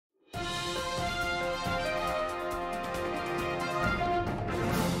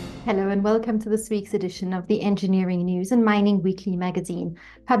Hello and welcome to this week's edition of the Engineering News and Mining Weekly magazine,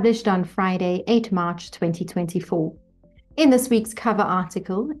 published on Friday, 8 March 2024. In this week's cover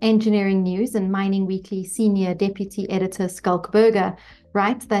article, Engineering News and Mining Weekly Senior Deputy Editor Skulk Berger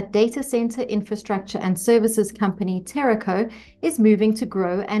writes that data center infrastructure and services company Teraco is moving to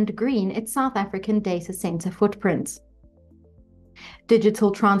grow and green its South African data center footprint.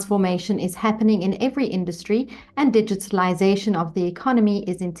 Digital transformation is happening in every industry, and digitalization of the economy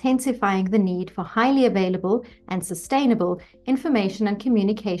is intensifying the need for highly available and sustainable information and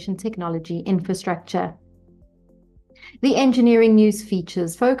communication technology infrastructure. The engineering news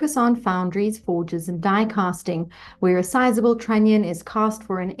features focus on foundries, forges, and die casting, where a sizable trunnion is cast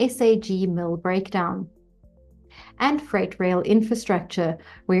for an SAG mill breakdown, and freight rail infrastructure,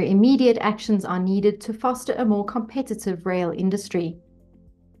 where immediate actions are needed to foster a more competitive rail industry.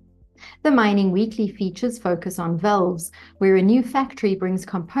 The Mining Weekly features focus on valves, where a new factory brings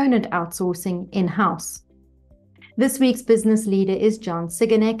component outsourcing in-house. This week's business leader is John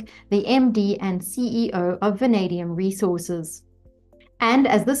Siganek, the MD and CEO of Vanadium Resources. And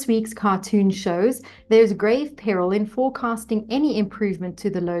as this week's cartoon shows, there's grave peril in forecasting any improvement to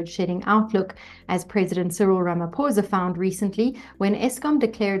the load shedding outlook, as President Cyril Ramaphosa found recently when Eskom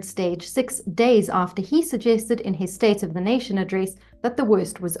declared stage 6 days after he suggested in his State of the Nation address that the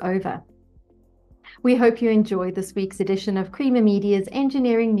worst was over. We hope you enjoyed this week's edition of Creamer Media's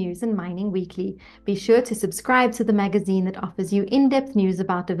Engineering News and Mining Weekly. Be sure to subscribe to the magazine that offers you in-depth news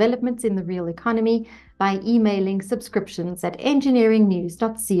about developments in the real economy by emailing subscriptions at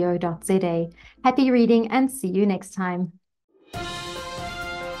engineeringnews.co.za. Happy reading and see you next time.